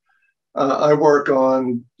 So I work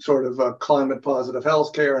on sort of a climate positive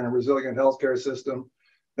healthcare and a resilient healthcare system.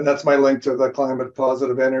 And that's my link to the climate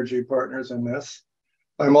positive energy partners in this.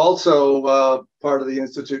 I'm also part of the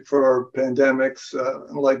Institute for Pandemics.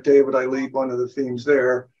 Like David, I lead one of the themes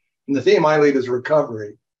there. And the theme I lead is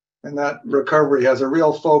recovery. And that recovery has a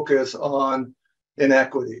real focus on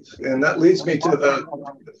inequities. And that leads me to the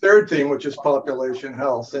third theme, which is population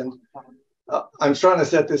health. And I'm trying to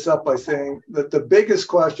set this up by saying that the biggest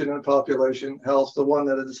question in population health, the one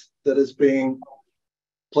that is being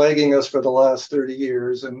plaguing us for the last 30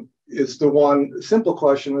 years, and is the simple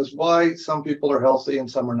question is why some people are healthy and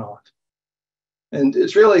some are not. And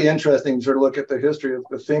it's really interesting to look at the history of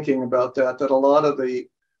the thinking about that a lot of the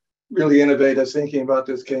really innovative thinking about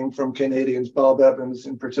this came from Canadians, Bob Evans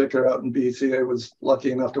in particular out in BC. I was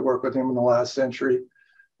lucky enough to work with him in the last century,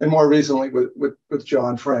 and more recently with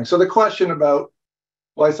John Frank. So the question about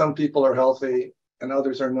why some people are healthy and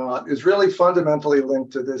others are not is really fundamentally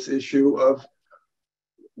linked to this issue of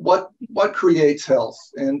what creates health.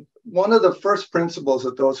 And one of the first principles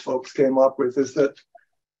that those folks came up with is that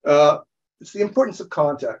it's the importance of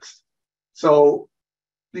context. So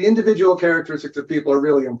the individual characteristics of people are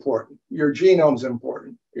really important. Your genome's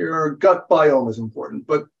important. Your gut biome is important.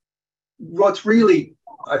 But what's really,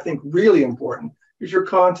 I think, really important is your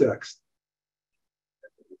context.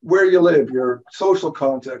 Where you live, your social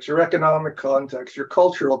context, your economic context, your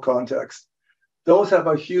cultural context. Those have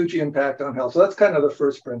a huge impact on health. So that's kind of the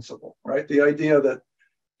first principle, right? The idea that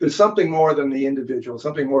there's something more than the individual,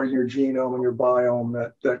 something more in your genome and your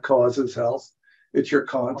biome that causes health. It's your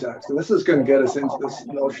context. And this is going to get us into this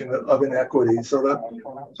notion of inequity. So that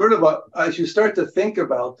sort of as you start to think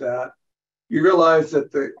about that, you realize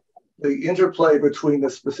that the interplay between the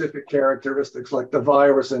specific characteristics like the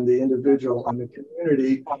virus and the individual and the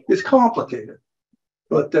community is complicated.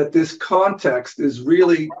 But that this context is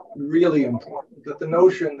really, really important. That the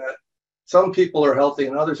notion that some people are healthy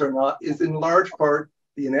and others are not is in large part,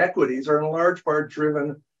 the inequities are in large part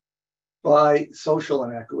driven by social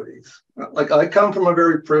inequities. Like I come from a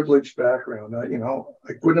very privileged background. I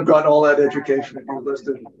wouldn't have gotten all that education that you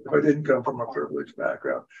listed if I didn't come from a privileged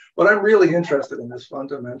background. But I'm really interested in this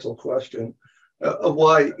fundamental question of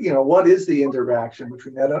why, what is the interaction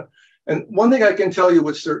between that? And one thing I can tell you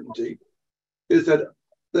with certainty is that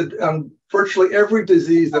virtually every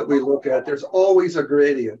disease that we look at, there's always a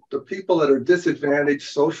gradient. The people that are disadvantaged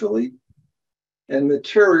socially and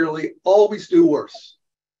materially always do worse.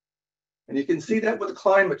 And you can see that with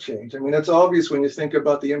climate change. I mean, it's obvious when you think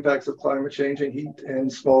about the impacts of climate change and heat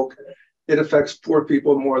and smoke. It affects poor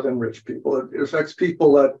people more than rich people. It affects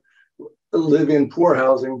people that live in poor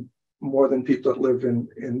housing more than people that live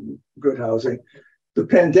in good housing. The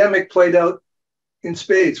pandemic played out in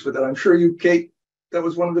spades for that. I'm sure you, Kate, that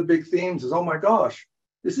was one of the big themes is, oh my gosh,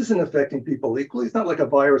 this isn't affecting people equally. It's not like a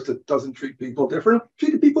virus that doesn't treat people different. It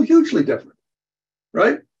treated people hugely different,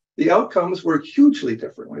 right? The outcomes were hugely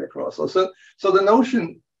differently across those. So the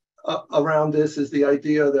notion around this is the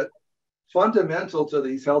idea that fundamental to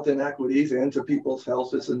these health inequities and to people's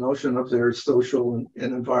health is the notion of their social and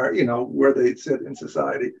environment, where they sit in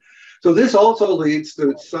society. So this also leads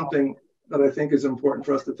to something that I think is important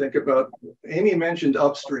for us to think about. Amy mentioned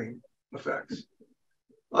upstream effects.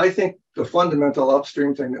 I think the fundamental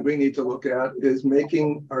upstream thing that we need to look at is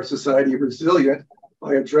making our society resilient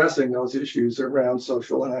by addressing those issues around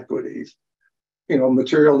social inequities,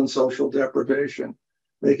 material and social deprivation,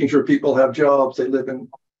 making sure people have jobs, they live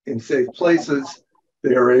in safe places,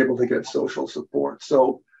 they are able to get social support.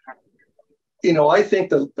 So I think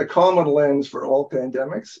the common lens for all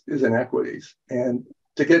pandemics is inequities. And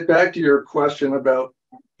to get back to your question about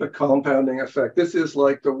the compounding effect, this is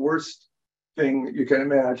like the worst thing you can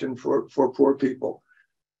imagine for poor people.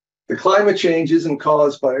 The climate change isn't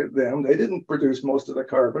caused by them. They didn't produce most of the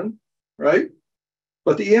carbon, right?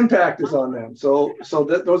 But the impact is on them. So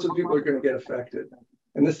that those are the people who are going to get affected.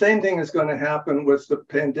 And the same thing is going to happen with the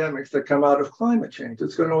pandemics that come out of climate change.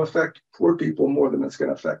 It's going to affect poor people more than it's going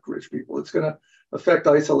to affect rich people. It's going to affect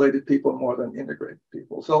isolated people more than integrated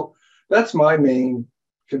people. So that's my main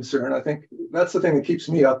concern. I think that's the thing that keeps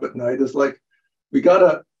me up at night is like, we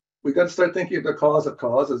gotta start thinking of the cause of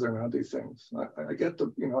causes around these things. I get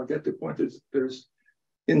the point. There's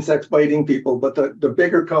insects biting people, but the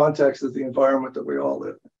bigger context is the environment that we all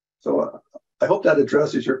live in. So I hope that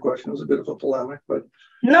addresses your question. It was a bit of a polemic, but.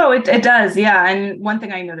 No, it does. Yeah. And one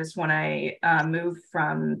thing I noticed when I moved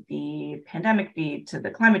from the pandemic beat to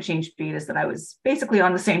the climate change beat is that I was basically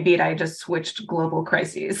on the same beat. I just switched global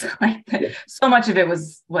crises. So much of it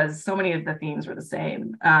was so many of the themes were the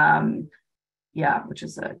same. Which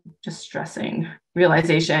is a distressing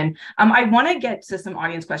realization. I want to get to some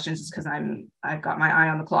audience questions just because I've got my eye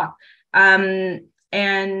on the clock.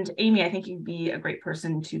 And Amy, I think you'd be a great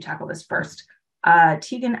person to tackle this first.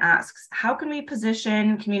 Tegan asks, how can we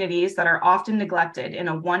position communities that are often neglected in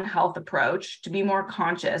a One Health approach to be more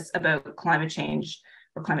conscious about climate change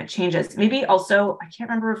or climate changes? Maybe also, I can't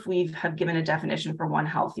remember if we have given a definition for One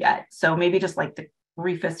Health yet. So maybe just like the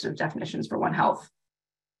briefest of definitions for One Health.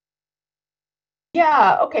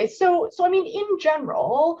 Yeah, okay. So I mean, in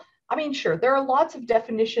general, I mean, sure, there are lots of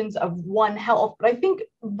definitions of One Health, but I think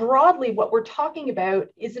broadly what we're talking about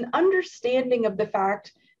is an understanding of the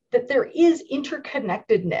fact that there is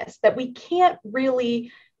interconnectedness, that we can't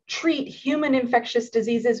really treat human infectious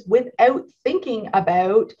diseases without thinking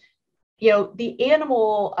about the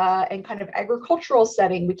animal and kind of agricultural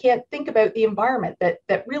setting. We can't think about the environment,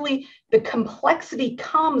 that really the complexity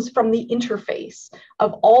comes from the interface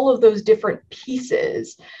of all of those different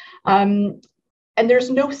pieces. And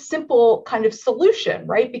there's no simple kind of solution,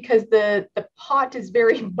 right? Because the pot is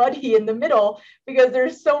very muddy in the middle because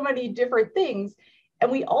there's so many different things.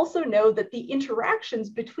 And we also know that the interactions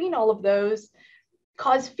between all of those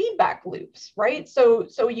cause feedback loops, right? So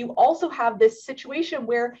you also have this situation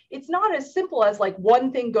where it's not as simple as like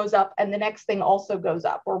one thing goes up and the next thing also goes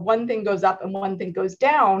up, or one thing goes up and one thing goes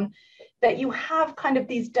down, that you have kind of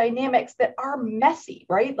these dynamics that are messy,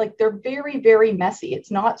 right? Like they're very, very messy. It's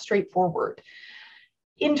not straightforward.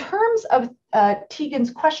 In terms of Tegan's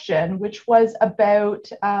question, which was about,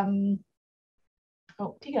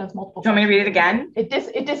 Tegan has multiple. Do you want me to read it again?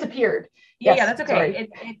 It disappeared. Yeah, yeah, that's okay.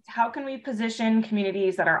 It's how can we position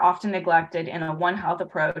communities that are often neglected in a One Health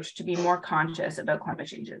approach to be more conscious about climate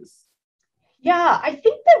changes? Yeah, I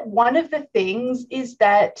think that one of the things is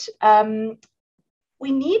that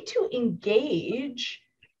we need to engage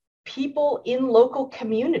people in local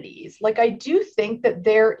communities. Like I do think that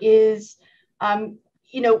there is,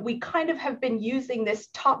 we kind of have been using this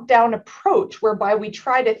top-down approach whereby we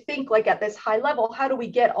try to think like at this high level, how do we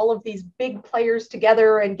get all of these big players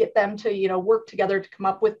together and get them to, work together to come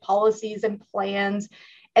up with policies and plans.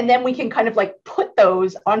 And then we can kind of like put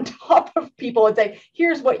those on top of people and say,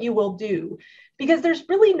 here's what you will do. Because there's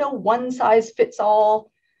really no one size fits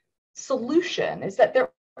all solution, is that there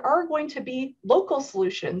are going to be local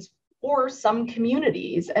solutions for some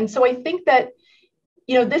communities. And so I think that,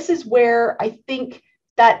 this is where I think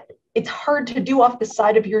that it's hard to do off the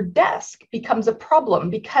side of your desk becomes a problem,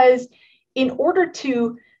 because in order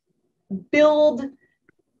to build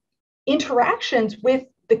interactions with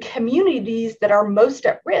the communities that are most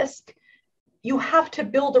at risk, you have to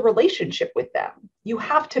build a relationship with them. You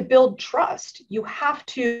have to build trust. You have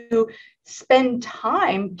to spend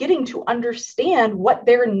time getting to understand what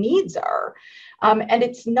their needs are. And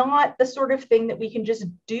it's not the sort of thing that we can just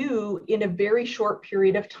do in a very short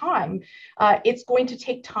period of time. It's going to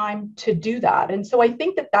take time to do that. And so I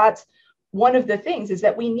think that that's one of the things, is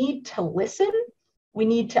that we need to listen. We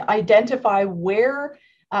need to identify where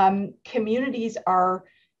communities are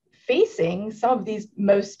facing some of these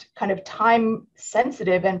most kind of time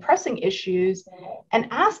sensitive and pressing issues, and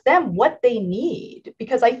ask them what they need.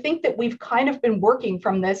 Because I think that we've kind of been working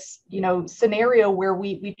from this, scenario where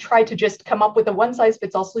we try to just come up with a one size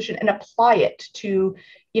fits all solution and apply it to,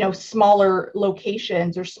 smaller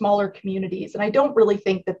locations or smaller communities. And I don't really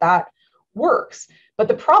think that that works. But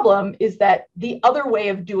the problem is that the other way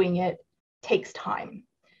of doing it takes time.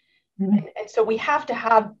 And so we have to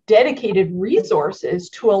have dedicated resources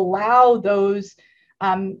to allow those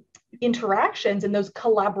interactions and those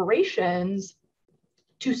collaborations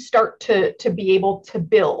to start to be able to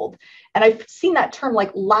build. And I've seen that term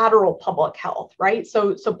like lateral public health, right?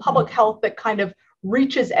 So public health that kind of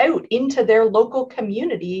reaches out into their local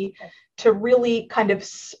community to really kind of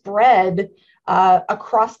spread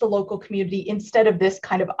across the local community instead of this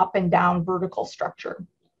kind of up and down vertical structure.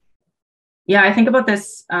 Yeah, I think about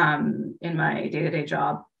this in my day-to-day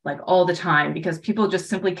job like all the time, because people just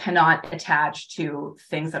simply cannot attach to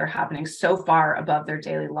things that are happening so far above their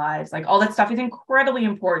daily lives. Like all that stuff is incredibly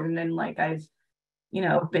important. And like I've, you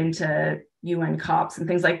know, been to UN COPs and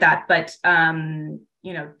things like that. But,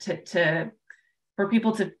 you know, for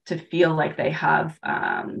people to feel like they have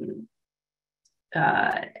a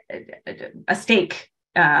stake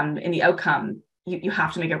in the outcome, you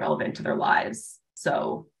have to make it relevant to their lives.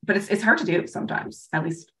 So, but it's hard to do sometimes, at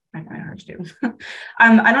least I find it hard to do.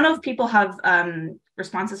 I don't know if people have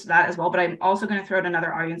responses to that as well, but I'm also going to throw out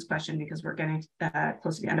another audience question because we're getting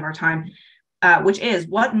close to the end of our time, which is,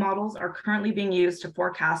 what models are currently being used to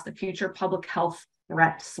forecast the future public health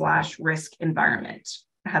threat / risk environment?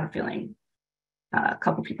 I have a feeling a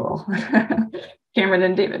couple people, Cameron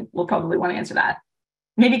and David, will probably want to answer that.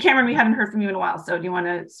 Maybe Cameron, we haven't heard from you in a while, so do you want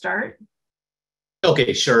to start?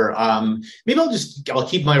 Okay, sure. Maybe I'll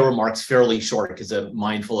keep my remarks fairly short because I'm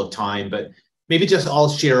mindful of time, but maybe just I'll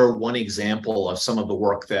share one example of some of the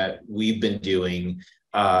work that we've been doing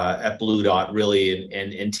at BlueDot, really,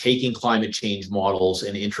 and taking climate change models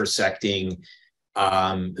and intersecting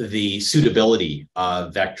the suitability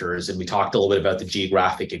of vectors. And we talked a little bit about the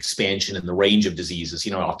geographic expansion and the range of diseases.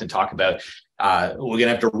 You know, I often talk about we're going to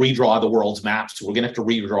have to redraw the world's maps. We're going to have to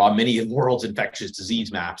redraw many of the world's infectious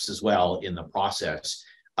disease maps as well in the process.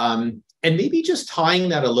 And maybe just tying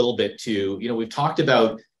that a little bit to, you know, we've talked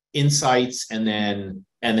about insights and then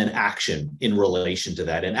action in relation to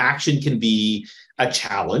that. And action can be a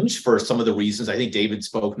challenge for some of the reasons. I think David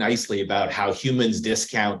spoke nicely about how humans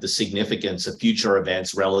discount the significance of future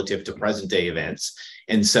events relative to present day events.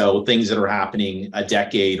 And so things that are happening a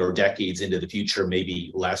decade or decades into the future may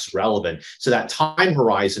be less relevant. So that time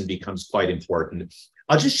horizon becomes quite important.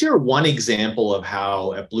 I'll just share one example of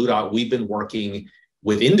how at BlueDot we've been working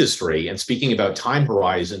with industry and speaking about time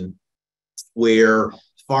horizon, where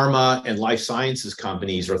pharma and life sciences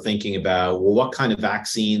companies are thinking about, well, what kind of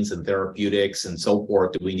vaccines and therapeutics and so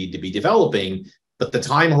forth do we need to be developing? But the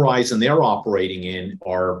time horizon they're operating in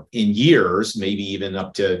are in years, maybe even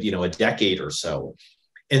up to, you know, a decade or so.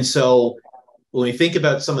 And so when we think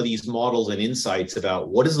about some of these models and insights about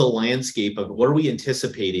what is the landscape of, what are we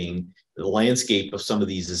anticipating the landscape of some of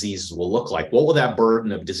these diseases will look like? What will that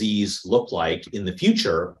burden of disease look like in the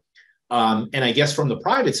future? And I guess from the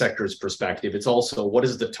private sector's perspective, it's also, what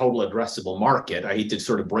is the total addressable market? I hate to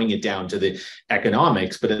sort of bring it down to the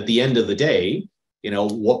economics, but at the end of the day, you know,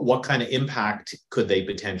 what kind of impact could they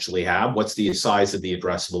potentially have? What's the size of the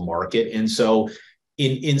addressable market? And so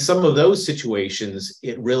in some of those situations,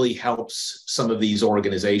 it really helps some of these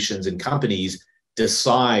organizations and companies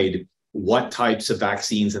decide what types of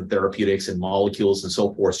vaccines and therapeutics and molecules and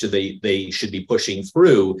so forth they should be pushing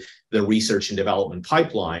through the research and development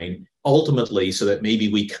pipeline, ultimately, so that maybe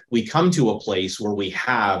we come to a place where we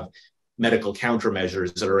have medical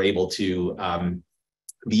countermeasures that are able to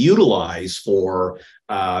be utilized for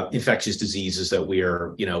infectious diseases that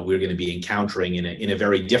we're going to be encountering in a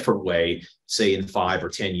very different way, say in 5 or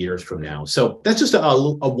 10 years from now. So that's just a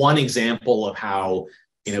one example of how,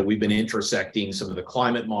 you know, we've been intersecting some of the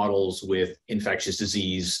climate models with infectious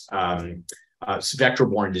disease,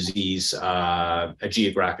 vector-borne disease,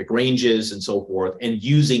 geographic ranges and so forth, and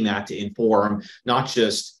using that to inform not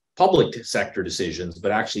just public sector decisions,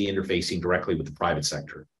 but actually interfacing directly with the private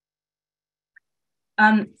sector.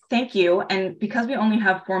 Thank you. And because we only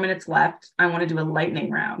have 4 minutes left, I want to do a lightning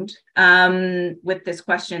round with this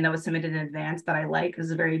question that was submitted in advance that I like. This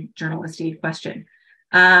is a very journalistic question.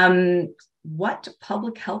 What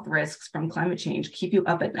public health risks from climate change keep you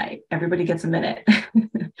up at night? Everybody gets a minute.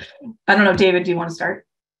 I don't know, David, do you want to start?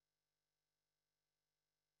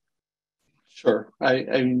 Sure. I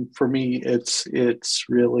mean, for me, it's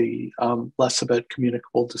really less about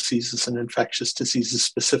communicable diseases and infectious diseases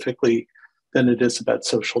specifically than it is about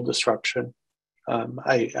social disruption.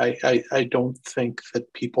 I don't think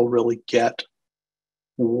that people really get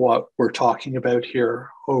what we're talking about here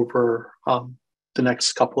over the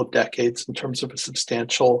next couple of decades in terms of a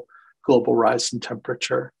substantial global rise in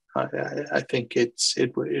temperature. I think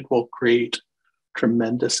it will create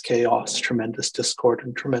tremendous chaos, tremendous discord,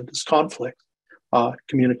 and tremendous conflict.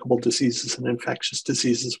 Communicable diseases and infectious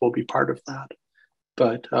diseases will be part of that,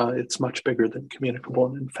 but it's much bigger than communicable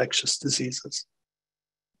and infectious diseases.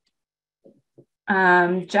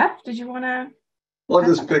 Geoff, did you want to? Well, I'll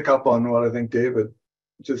just pick up on what I think David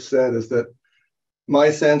just said, is that my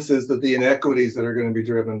sense is that the inequities that are going to be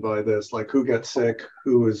driven by this, like who gets sick,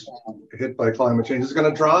 who is hit by climate change, is going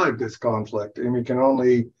to drive this conflict. And we can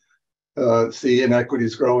only see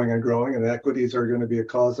inequities growing and growing, and inequities are going to be a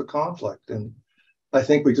cause of conflict. And I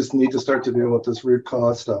think we just need to start to deal with this root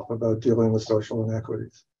cause stuff about dealing with social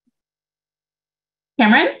inequities.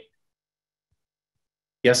 Kamran?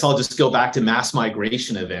 Yes, I'll just go back to mass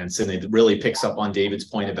migration events, and it really picks up on David's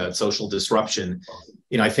point about social disruption.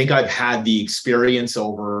 You know, I think I've had the experience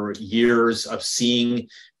over years of seeing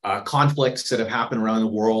conflicts that have happened around the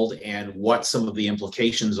world and what some of the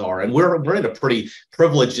implications are. And we're in a pretty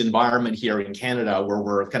privileged environment here in Canada, where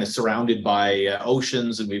we're kind of surrounded by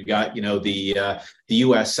oceans, and we've got, you know, the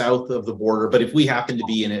U.S. south of the border. But if we happen to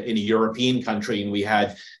be in a European country and we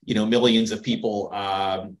had, you know, millions of people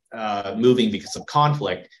moving because of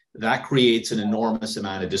conflict, that creates an enormous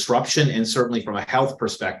amount of disruption. And certainly from a health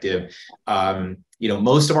perspective, you know,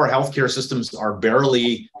 most of our healthcare systems are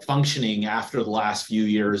barely functioning after the last few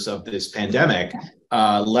years of this pandemic,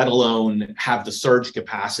 let alone have the surge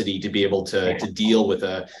capacity to be able to deal with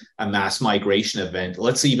a mass migration event.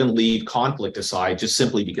 Let's even leave conflict aside, just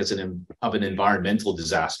simply because of an environmental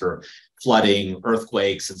disaster, flooding,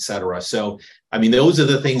 earthquakes, et cetera. So, I mean, those are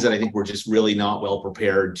the things that I think we're just really not well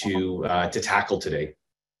prepared to tackle today.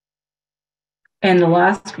 And the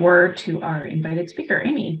last word to our invited speaker,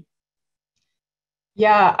 Amy.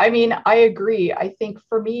 Yeah, I mean, I agree. I think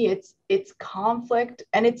for me, it's conflict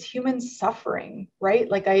and it's human suffering, right?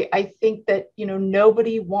 Like I think that, you know,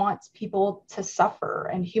 nobody wants people to suffer,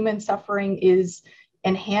 and human suffering is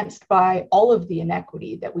enhanced by all of the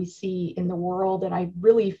inequity that we see in the world. And I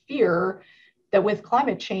really fear that with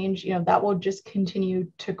climate change, you know, that will just continue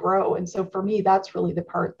to grow. And so for me, that's really the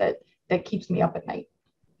part that keeps me up at night.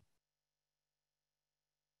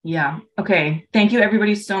 Yeah. Okay. Thank you,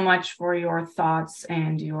 everybody, so much for your thoughts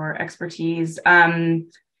and your expertise.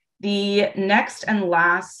 The next and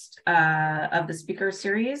last of the speaker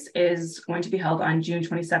series is going to be held on June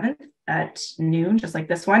 27th at noon, just like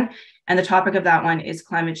this one. And the topic of that one is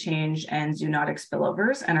climate change and zoonotic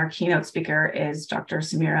spillovers. And our keynote speaker is Dr.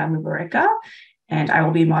 Samira Mubareka, and I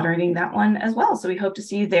will be moderating that one as well. So we hope to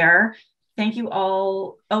see you there. Thank you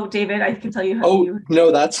all. Oh, David, I can tell you how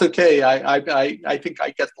no, that's okay. I think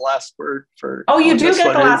I get the last word for. Oh, you do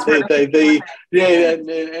get the last word. Yeah,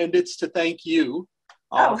 and it's to thank you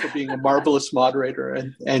for being a marvelous moderator,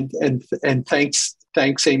 and thanks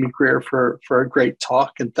Amy Greer for a great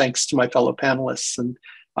talk, and thanks to my fellow panelists and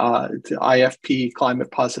to IFP, Climate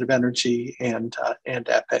Positive Energy, and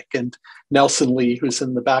EPIC, and Nelson Lee, who's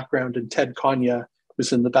in the background, and Ted Konya,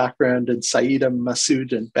 who's in the background, and Saida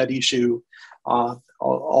Masood and Betty Zhu,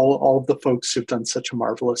 all of the folks who've done such a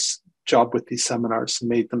marvelous job with these seminars and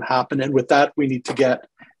made them happen. And with that, we need to get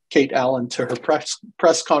Kate Allen to her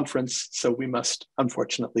press conference, so we must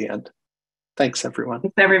unfortunately end. Thanks, everyone.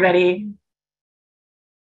 Thanks, everybody.